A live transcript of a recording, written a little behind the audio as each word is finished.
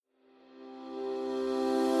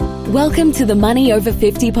Welcome to the Money Over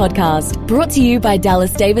 50 podcast, brought to you by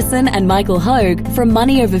Dallas Davison and Michael Hogue from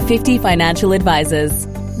Money Over 50 Financial Advisors.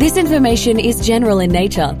 This information is general in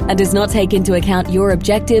nature and does not take into account your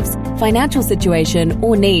objectives, financial situation,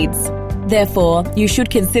 or needs. Therefore, you should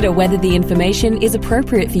consider whether the information is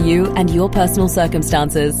appropriate for you and your personal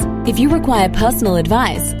circumstances. If you require personal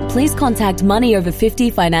advice, please contact Money Over 50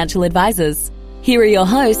 Financial Advisors. Here are your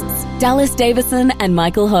hosts, Dallas Davison and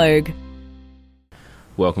Michael Hogue.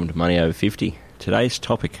 Welcome to Money Over 50. Today's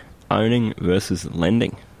topic, owning versus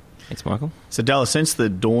lending. Thanks, Michael. So, Dallas, since the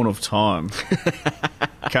dawn of time,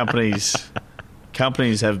 companies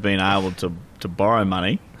have been able to borrow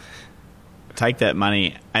money, take that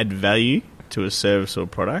money, add value to a service or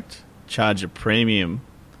product, charge a premium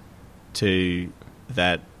to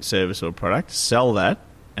that service or product, sell that,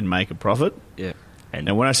 and make a profit. Yeah.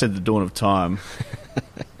 And when I said the dawn of time,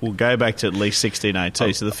 we'll go back to at least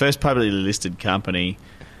 1602. So the first publicly listed company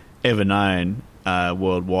ever known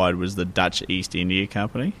worldwide was the Dutch East India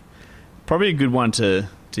Company. Probably a good one to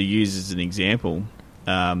use as an example.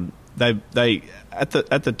 They at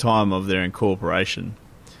the time of their incorporation,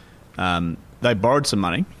 they borrowed some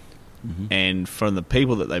money, and from the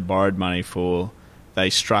people that they borrowed money for, they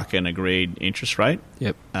struck an agreed interest rate.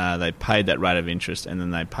 Yep. They paid that rate of interest, and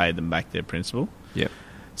then they paid them back their principal. Yep.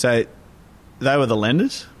 So they were the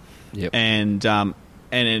lenders. Yep. And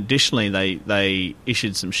additionally, they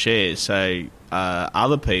issued some shares. So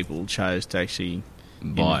other people chose to actually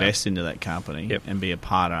invest into that company. Yep. And be a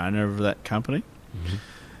part owner of that company.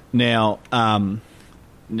 Now,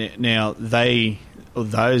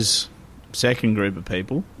 those second group of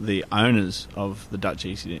people, the owners of the Dutch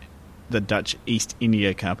East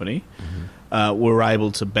India Company, were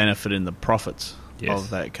able to benefit in the profits of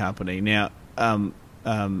that company. Now,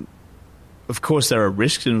 of course, there are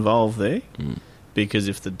risks involved there, because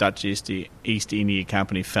if the Dutch East India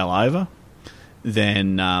Company fell over,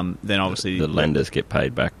 then obviously the lenders get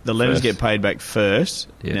paid back. The lenders get paid back first.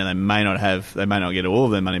 Yeah. Now they may not get all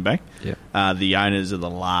of their money back. Yeah. The owners are the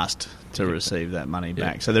last to receive that money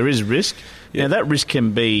back. So there is risk. Yeah. Now that risk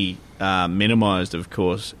can be minimised, of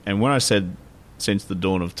course. And when I said since the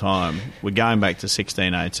dawn of time, we're going back to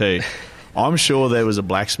 1602. I'm sure there was a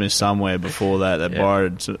blacksmith somewhere before that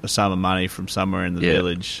borrowed a sum of money from somewhere in the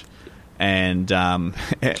village, and added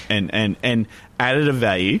a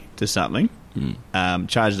value to something,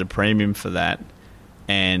 charged a premium for that,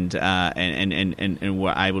 and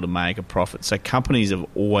were able to make a profit. So companies have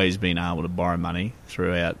always been able to borrow money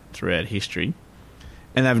throughout history,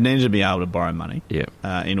 and they've needed to be able to borrow money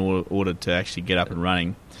in order to actually get up and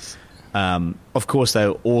running. Of course, they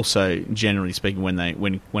also, generally speaking, when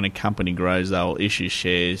a company grows, they'll issue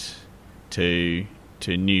shares to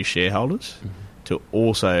new shareholders to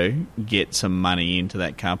also get some money into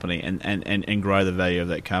that company and grow the value of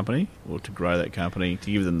that company, or to grow that company,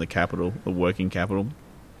 to give them the capital, the working capital.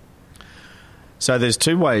 So there's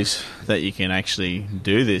two ways that you can actually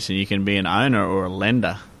do this, and you can be an owner or a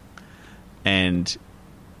lender. And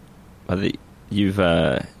you've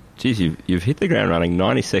hit the ground running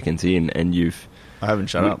 90 seconds in, and I haven't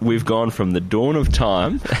shut up. We've gone from the dawn of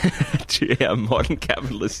time to our modern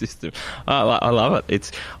capitalist system. I love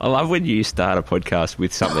it. I love when you start a podcast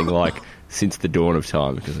with something like "since the dawn of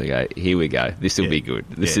time," because they go, "Here we go. This will be good."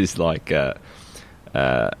 This is like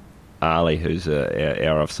Ali, who's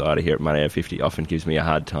our offsider here at Money Over 50, often gives me a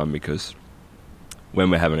hard time, because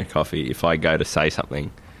when we're having a coffee, if I go to say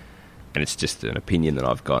something and it's just an opinion that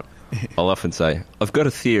I've got, I'll often say, "I've got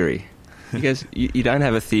a theory." He goes, you don't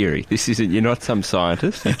have a theory. You're not some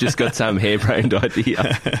scientist. You've just got some harebrained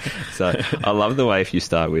idea. So I love the way if you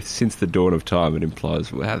start with "since the dawn of time," it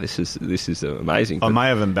implies, wow, this is amazing. I may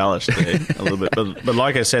have embellished it a little bit, but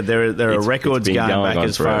like I said, there are records going back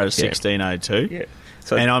as far as 1602. Yeah.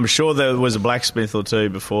 So, and I'm sure there was a blacksmith or two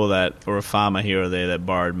before that, or a farmer here or there that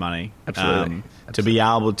borrowed money. Absolutely. To be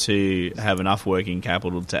able to have enough working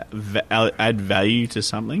capital to add value to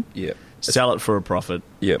something. Yeah. Sell it for a profit,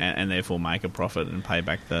 Yep. and therefore make a profit and pay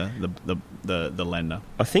back the lender.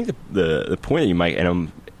 I think the point that you make,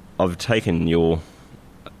 and I've taken your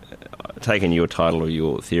title or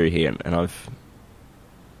your theory here, and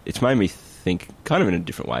it's made me think kind of in a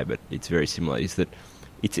different way, but it's very similar. Is that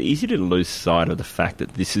it's easy to lose sight of the fact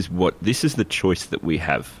that this is the choice that we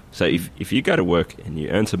have. So if you go to work and you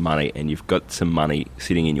earn some money and you've got some money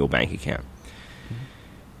sitting in your bank account,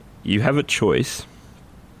 you have a choice.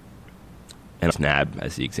 And NAB,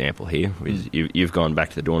 as the example here, you've gone back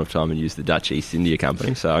to the dawn of time and used the Dutch East India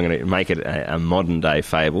Company. So I'm going to make it a modern-day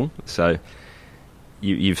fable. So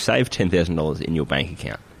you've saved $10,000 in your bank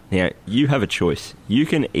account. Now, you have a choice. You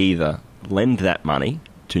can either lend that money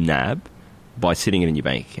to NAB, by sitting it in your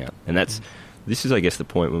bank account. And this is, I guess, the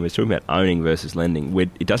point when we're talking about owning versus lending.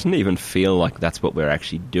 It doesn't even feel like that's what we're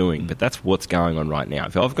actually doing, but that's what's going on right now.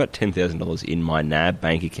 If I've got $10,000 in my NAB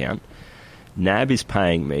bank account, NAB is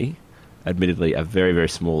paying me, admittedly, a very, very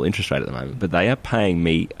small interest rate at the moment, but they are paying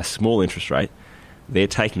me a small interest rate. They're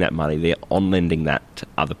taking that money, they're on-lending that to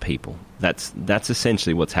other people. That's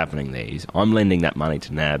essentially what's happening there. Is I'm lending that money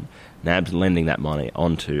to NAB, NAB's lending that money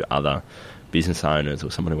onto other business owners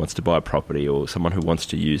or someone who wants to buy a property or someone who wants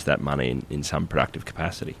to use that money in some productive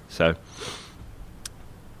capacity. So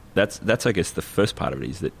that's I guess the first part of it,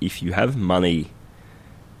 is that if you have money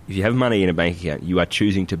in a bank account, you are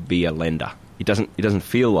choosing to be a lender. It doesn't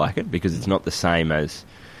feel like it, because it's not the same as,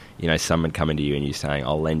 you know, someone coming to you and you saying,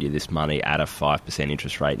 I'll lend you this money at a 5%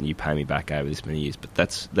 interest rate and you pay me back over this many years. But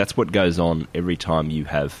that's what goes on every time you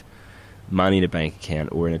have money in a bank account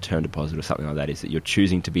or in a term deposit or something like that, is that you're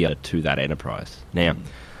choosing to be to that enterprise. Now,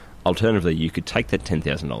 alternatively, you could take that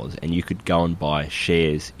 $10,000 and you could go and buy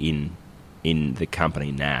shares in the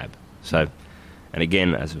company NAB. So, and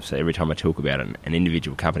again, as I say, every time I talk about an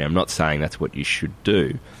individual company, I'm not saying that's what you should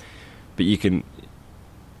do, but you can,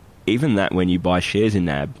 even that, when you buy shares in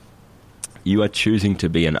NAB, you are choosing to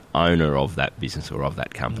be an owner of that business or of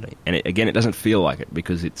that company. And again, it doesn't feel like it,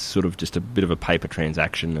 because it's sort of just a bit of a paper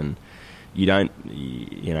transaction, and you don't,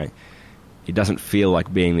 you know, it doesn't feel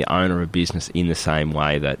like being the owner of a business in the same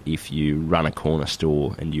way that if you run a corner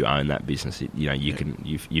store and you own that business,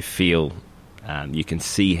 you feel, you can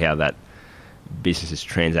see how that business is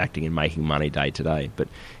transacting and making money day to day. But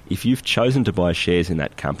if you've chosen to buy shares in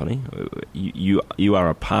that company, you are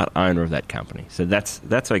a part owner of that company. So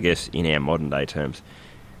that's I guess, in our modern day terms,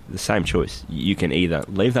 the same choice. You can either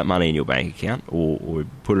leave that money in your bank account or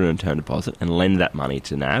put it in a term deposit and lend that money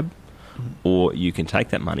to NAB, or you can take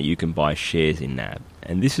that money, you can buy shares in NAB.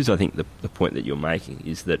 And this is, I think, the point that you're making,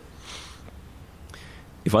 is that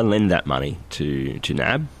if I lend that money to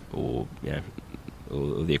NAB, or, you know,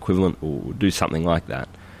 or the equivalent, or do something like that,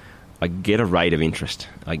 I get a rate of interest.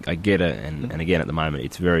 I get and again, at the moment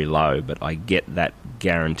it's very low, but I get that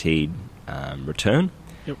guaranteed return.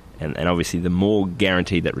 Yep. And obviously the more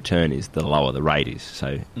guaranteed that return is, the lower the rate is.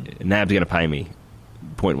 So NAB's going to pay me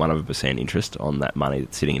 0.1% interest on that money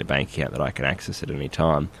that's sitting in a bank account that I can access at any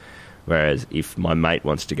time. Whereas if my mate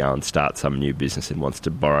wants to go and start some new business and wants to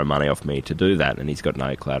borrow money off me to do that, and he's got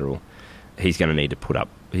no collateral, he's going to need to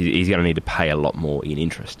he's going to need to pay a lot more in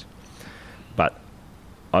interest. But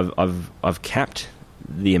I've capped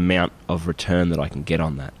the amount of return that I can get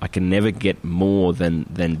on that. I can never get more than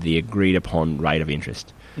the agreed upon rate of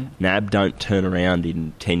interest. NAB don't turn around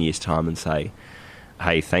in 10 years' time and say,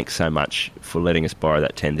 hey, thanks so much for letting us borrow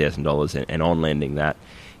that $10,000 and on lending that.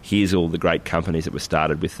 Here's all the great companies that were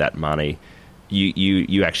started with that money.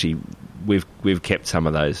 You actually, we've kept some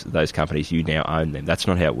of those companies. You now own them. That's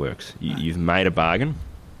not how it works. You've made a bargain.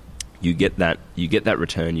 You get that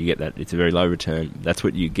return. You get that. It's a very low return. That's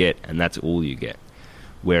what you get, and that's all you get.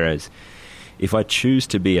 Whereas, if I choose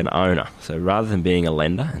to be an owner, so rather than being a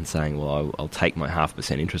lender and saying, well, I'll take my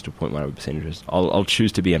 0.5% interest or 0.1% interest, I'll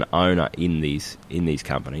choose to be an owner in these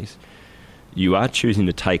companies. You are choosing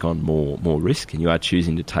to take on more risk, and you are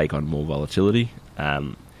choosing to take on more volatility.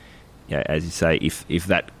 As you say, if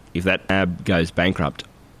that NAB goes bankrupt,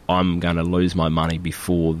 I'm going to lose my money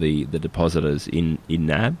before the depositors in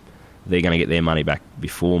NAB. They're going to get their money back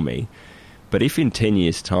before me. But if in 10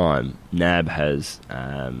 years' time NAB has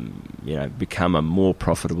become a more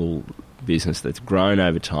profitable business that's grown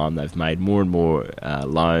over time, they've made more and more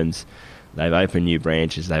loans, they've opened new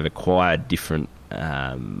branches, they've acquired different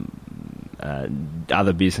other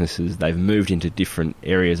businesses, they've moved into different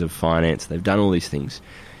areas of finance, they've done all these things,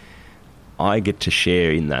 I get to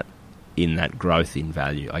share in that growth in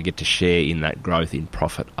value. I get to share in that growth in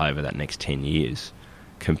profit over that next 10 years.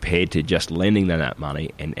 Compared to just lending them that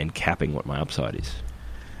money and capping what my upside is.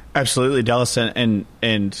 Absolutely, Dallas, and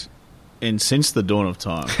since the dawn of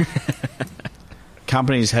time,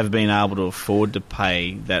 companies have been able to afford to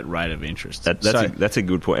pay that rate of interest. That's a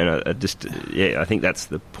good point, and I think that's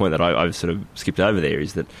the point that I've sort of skipped over there,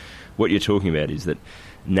 is that what you're talking about is that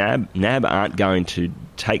NAB aren't going to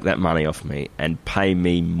take that money off me and pay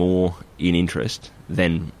me more in interest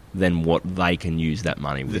than what they can use that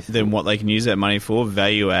money with. Than what they can use that money for,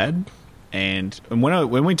 value add. And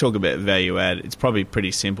when we talk about value add, it's probably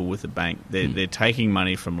pretty simple with the bank. They're taking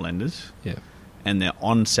money from lenders, and they're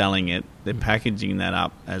on-selling it. They're packaging that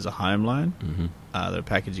up as a home loan. Mm-hmm. They're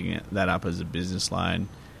packaging that up as a business loan.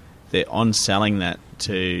 They're on-selling that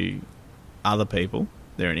to other people.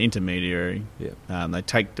 They're an intermediary. They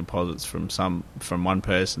take deposits from one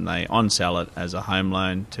person. They on-sell it as a home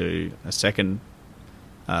loan to a second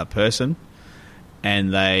person,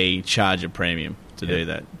 and they charge a premium to do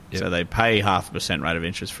that. Yep. So they pay 0.5% rate of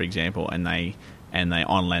interest, for example, and they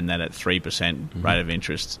on lend that at 3% rate of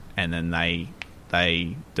interest, and then they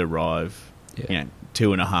derive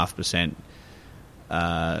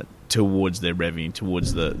 2.5% towards their revenue,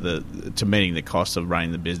 towards to meeting the cost of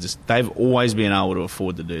running the business. They've always been able to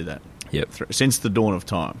afford to do that. Yep. Since the dawn of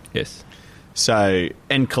time. Yes. So,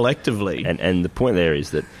 and collectively, and the point there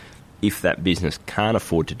is that if that business can't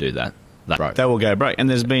afford to do that, they will go broke. And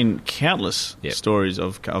there's been countless stories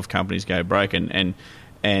of companies go broke, and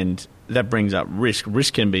that brings up risk.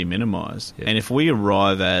 Risk can be minimised. Yep. And if we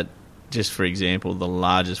arrive at, just for example, the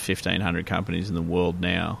largest 1,500 companies in the world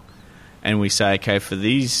now, and we say, okay, for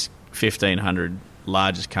these 1,500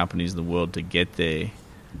 largest companies in the world to get there,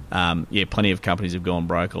 plenty of companies have gone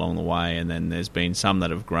broke along the way, and then there's been some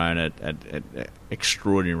that have grown at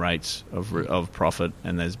extraordinary rates of profit,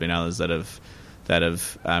 and there's been others that have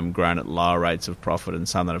grown at lower rates of profit, and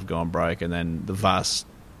some that have gone broke, and then the vast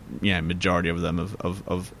majority of them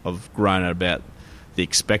have grown at about the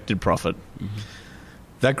expected profit. Mm-hmm.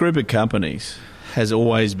 That group of companies has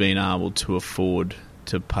always been able to afford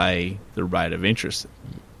to pay the rate of interest.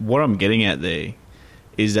 What I'm getting at there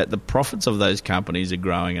is that the profits of those companies are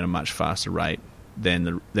growing at a much faster rate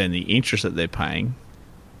than the interest that they're paying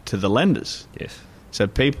to the lenders. Yes. So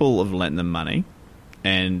people have lent them money,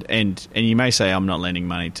 and you may say, I'm not lending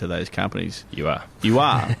money to those companies. You are. You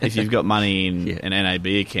are. If you've got money in an NAB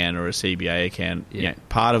account or a CBA account,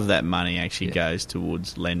 part of that money actually goes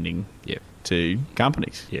towards lending to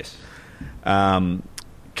companies. Yes.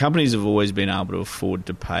 Companies have always been able to afford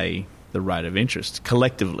to pay the rate of interest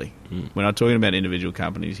collectively. We're not talking about individual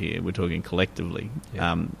companies here. We're talking collectively.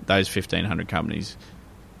 Those 1,500 companies,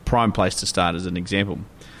 prime place to start as an example.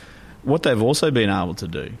 What they've also been able to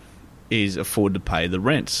do is afford to pay the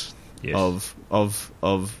rents of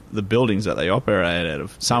the buildings that they operate out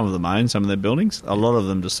of. Some of them own some of their buildings. A lot of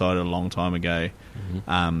them decided a long time ago,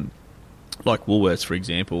 like Woolworths, for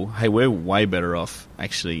example, hey, we're way better off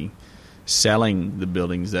actually selling the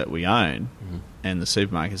buildings that we own and the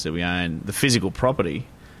supermarkets that we own, the physical property,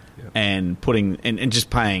 and putting and just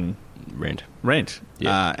paying rent,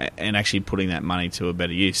 and actually putting that money to a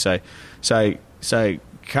better use. So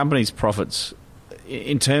companies' profits,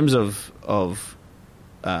 in terms of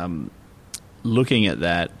looking at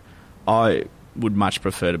that, I would much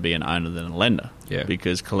prefer to be an owner than a lender,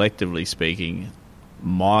 because collectively speaking,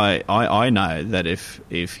 I know that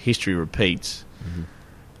if history repeats.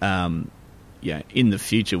 In the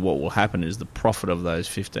future, what will happen is the profit of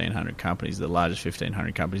those 1,500 companies, the largest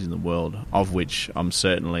 1,500 companies in the world, of which I'm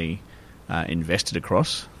certainly invested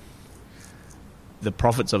across, the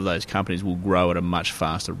profits of those companies will grow at a much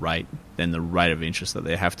faster rate than the rate of interest that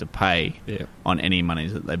they have to pay on any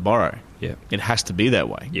monies that they borrow. Yeah. It has to be that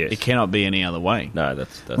way. Yes. It cannot be any other way. No,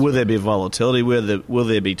 that's will there be volatility? Will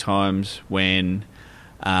there be times when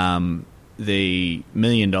the $1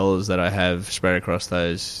 million that I have spread across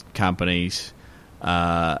those companies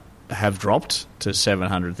have dropped to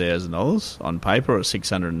 $700,000 on paper, or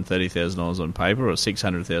 $630,000 on paper, or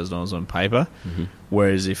 $600,000 on paper?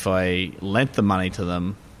 Whereas if I lent the money to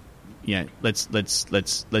them, let's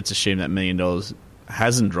assume that $1 million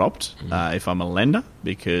hasn't dropped if I'm a lender,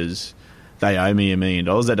 because they owe me $1 million.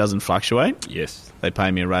 That doesn't fluctuate. Yes, they pay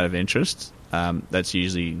me a rate of interest. That's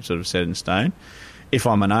usually sort of set in stone. If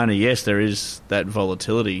I'm an owner, yes, there is that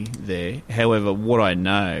volatility there. However, what I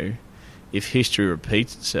know, if history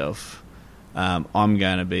repeats itself, I'm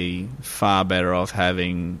going to be far better off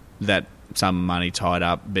having that some money tied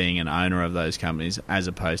up being an owner of those companies as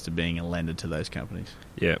opposed to being a lender to those companies.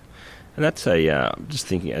 Yeah, and that's I'm just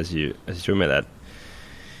thinking as you're talking about that,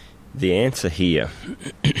 the answer here,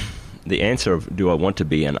 the answer of do I want to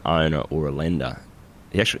be an owner or a lender,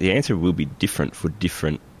 the answer will be different for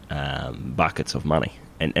different buckets of money.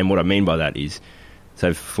 And what I mean by that is,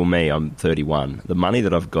 so for me, I'm 31. The money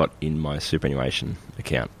that I've got in my superannuation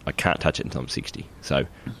account, I can't touch it until I'm 60. So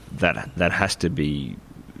that has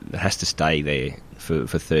to stay there for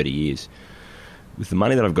 30 years. With the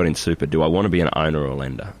money that I've got in super, do I want to be an owner or a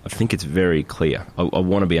lender? I think it's very clear. I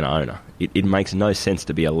want to be an owner. It makes no sense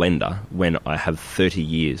to be a lender when I have 30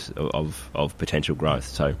 years of potential growth.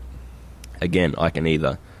 So again, I can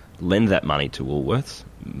either lend that money to Woolworths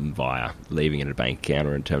via leaving it in a bank account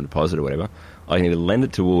or in term deposit or whatever. I can either lend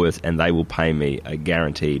it to Woolworths and they will pay me a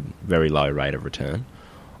guaranteed very low rate of return,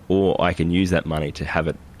 or I can use that money to have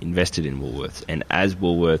it invested in Woolworths. And as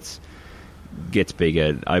Woolworths gets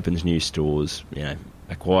bigger, opens new stores,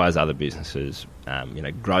 acquires other businesses,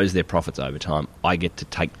 grows their profits over time, I get to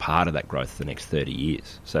take part of that growth for the next 30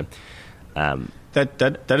 years. So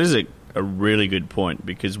that is a really good point,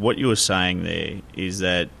 because what you were saying there is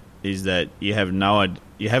that you have no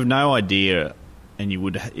idea, and you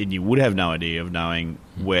would have no idea of knowing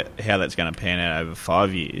how that's going to pan out over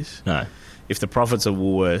 5 years. No. If the profits of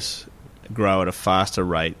Woolworths grow at a faster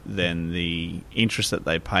rate than the interest that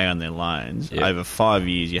they pay on their loans, over 5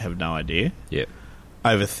 years you have no idea. Yep.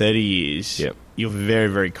 Over 30 years, you're very,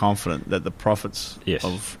 very confident that the profits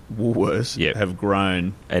of Woolworths have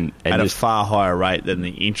grown at a far higher rate than the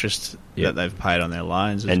interest that they've paid on their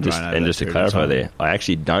loans. And just to clarify there, I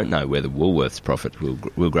actually don't know whether Woolworths' profits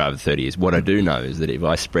will grow over 30 years. What I do know is that if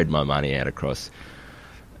I spread my money out across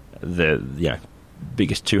the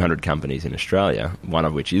biggest 200 companies in Australia, one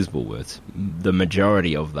of which is Woolworths, the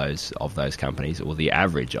majority of those companies, or the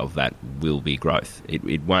average of that, will be growth.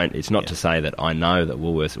 It won't. It's not to say that I know that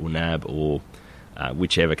Woolworths or NAB or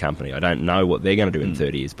whichever company, I don't know what they're going to do in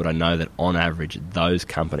 30 years, but I know that on average those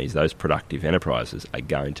companies, those productive enterprises, are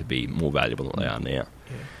going to be more valuable than they are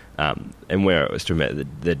now. And where I was talking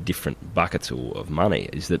about the different buckets of money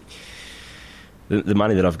is that the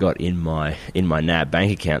money that I've got in my NAB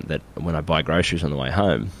bank account, that when I buy groceries on the way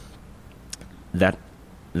home, that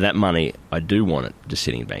money, I do want it just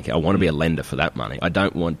sitting in the bank. I want to be a lender for that money. I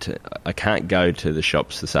can't go to the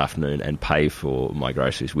shops this afternoon and pay for my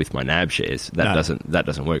groceries with my NAB shares. That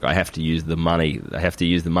doesn't work. I have to use the money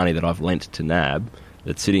that I've lent to NAB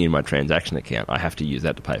that's sitting in my transaction account. I have to use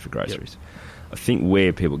that to pay for groceries. I think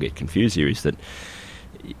where people get confused here is that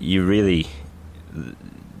you really,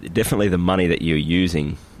 definitely the money that you're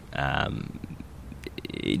using,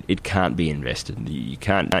 it can't be invested. You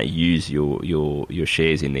can't use your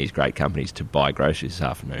shares in these great companies to buy groceries this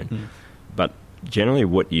afternoon. But generally,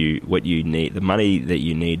 what you need, the money that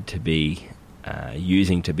you need to be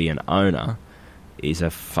using to be an owner, is a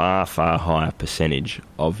far higher percentage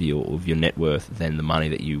of your net worth than the money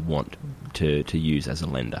that you want to use as a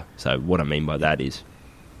lender. So what I mean by that is,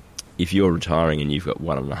 if you're retiring and you've got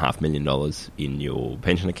 $1.5 million in your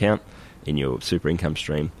pension account, in your super income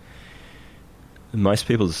stream, most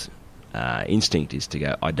people's instinct is to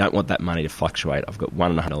go, I don't want that money to fluctuate. I've got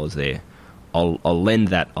 $1.5 million there. I'll lend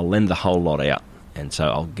that. I'll lend the whole lot out, and so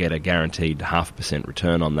I'll get a guaranteed 0.5%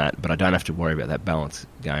 return on that. But I don't have to worry about that balance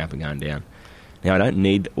going up and going down. Now, I don't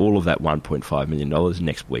need all of that $1.5 million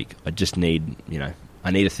next week. I just need, I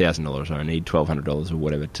need $1,000 or I need $1,200 or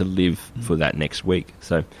whatever to live for that next week.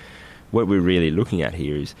 So what we're really looking at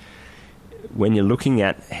here is, when you're looking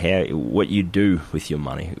at what you do with your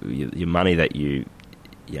money, your money that you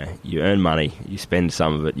earn money, you spend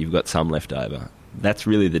some of it, you've got some left over. That's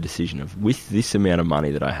really the decision of, with this amount of money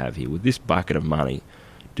that I have here, with this bucket of money,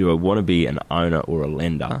 do I want to be an owner or a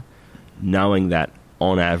lender, knowing that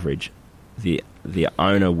on average the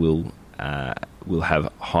owner will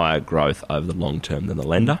have higher growth over the long term than the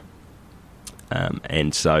lender.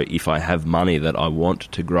 And so if I have money that I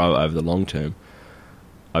want to grow over the long term,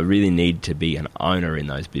 I really need to be an owner in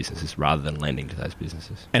those businesses rather than lending to those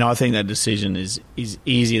businesses. And I think that decision is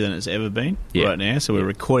easier than it's ever been right now. So we're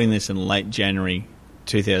recording this in late January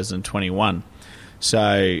 2021.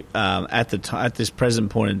 So at this present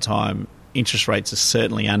point in time, interest rates are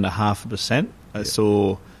certainly under 0.5%. I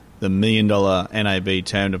saw the $1 million NAB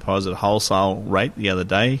term deposit wholesale rate the other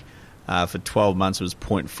day. For 12 months, it was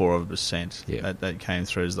 0.4%. That came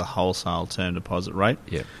through as the wholesale term deposit rate.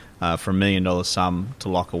 For $1 million sum to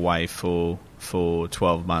lock away for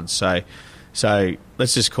 12 months. So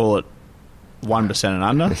let's just call it 1% and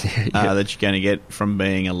under that you're going to get from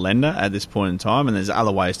being a lender at this point in time. And there's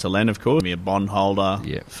other ways to lend, of course. Be a bond holder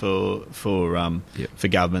for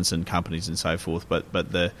governments and companies and so forth. But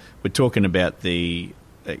we're talking about the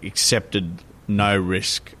accepted no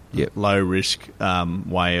risk, low risk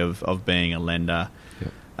way of being a lender.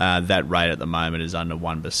 That rate at the moment is under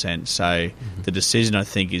 1%. So the decision, I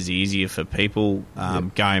think, is easier for people.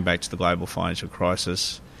 Going back to the global financial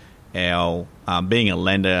crisis, being a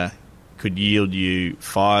lender could yield you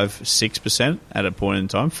 5-6% at a point in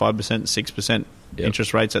time, 5%, 6%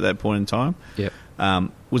 interest rates at that point in time.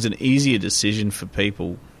 Was an easier decision for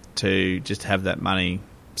people to just have that money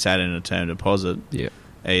sat in a term deposit,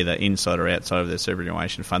 either inside or outside of their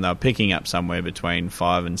superannuation fund. They were picking up somewhere between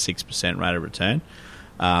 5 and 6% rate of return.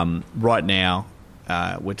 Right now,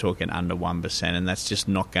 we're talking under 1%, and that's just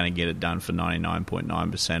not going to get it done for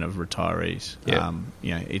 99.9% of retirees.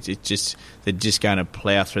 It's just, they're just going to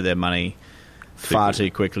plough through their money far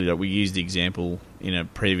too quickly. Like we used the example in a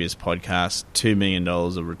previous podcast: $2 million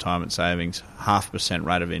of retirement savings, 0.5%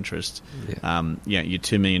 rate of interest. Your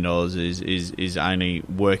 $2 million is only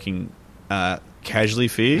working casually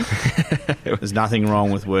for you. There's nothing wrong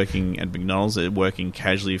with working at McDonald's. Working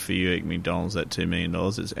casually for you at McDonald's at $2 million,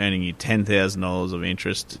 it's earning you $10,000 of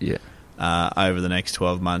interest over the next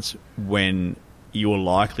 12 months when you're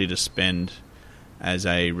likely to spend as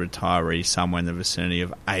a retiree somewhere in the vicinity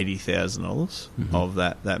of $80,000 of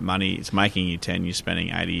that money. It's making you 10, you're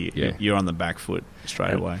spending 80, you're on the back foot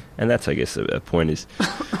straight away. And that's, I guess, a point is...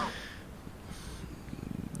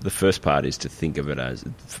 The first part is to think of it as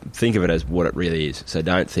what it really is. So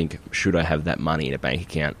don't think, should I have that money in a bank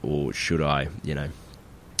account, or should I,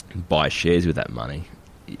 buy shares with that money?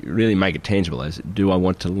 Really make it tangible as, do I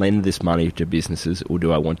want to lend this money to businesses, or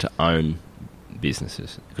do I want to own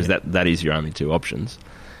businesses? Because that is your only two options.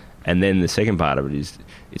 And then the second part of it is,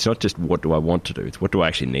 it's not just what do I want to do, it's what do I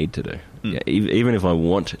actually need to do. Even if I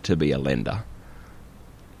want to be a lender,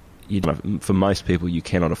 for most people, you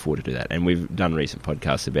cannot afford to do that. And we've done recent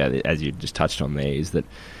podcasts about it, as you just touched on there, is that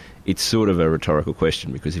it's sort of a rhetorical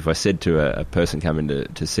question, because if I said to a person coming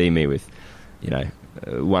to see me with,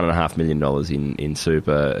 $1.5 million in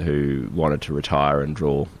super, who wanted to retire and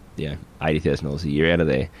draw, $80,000 a year out of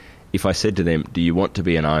there, if I said to them, do you want to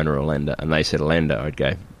be an owner or a lender? And they said a lender, I'd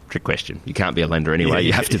go, trick question. You can't be a lender anyway.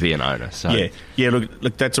 You have to be an owner. So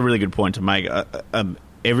Look, that's a really good point to make.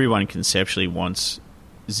 Everyone conceptually wants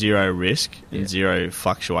zero risk and zero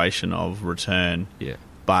fluctuation of return,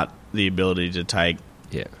 but the ability to take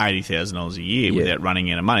 $80,000 a year without running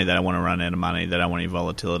out of money. They don't want to run out of money. They don't want any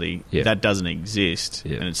volatility. That doesn't exist,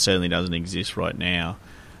 and it certainly doesn't exist right now.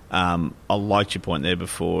 I liked your point there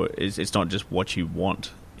before. It's not just what you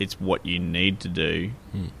want; it's what you need to do.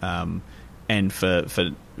 And for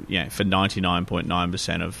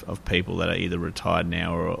 99.9% of people that are either retired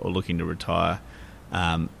now or looking to retire,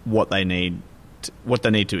 what they need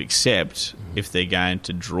to accept if they're going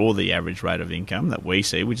to draw the average rate of income that we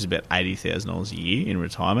see, which is about $80,000 a year in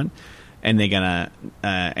retirement, and they're going to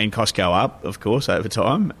and costs go up, of course, over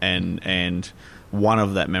time, and one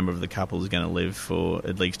of that member of the couple is going to live for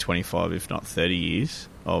at least 25, if not 30 years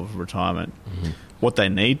of retirement. What they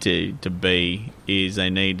need to be is they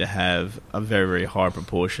need to have a very, very high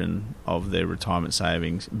proportion of their retirement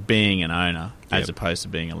savings being an owner as opposed to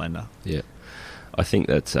being a lender. I think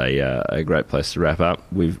that's a great place to wrap up.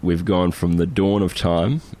 We've gone from the dawn of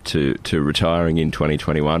time to retiring in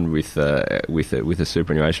 2021 with a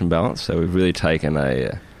superannuation balance. So we've really taken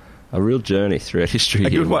a real journey throughout history. A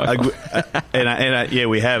good one. We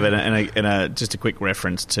have. And just a quick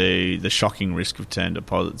reference to the shocking risk of term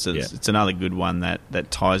deposits. It's another good one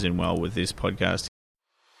that ties in well with this podcast.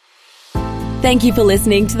 Thank you for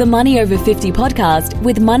listening to the Money Over 50 podcast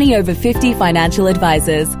with Money Over 50 Financial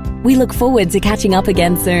Advisors. We look forward to catching up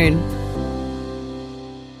again soon.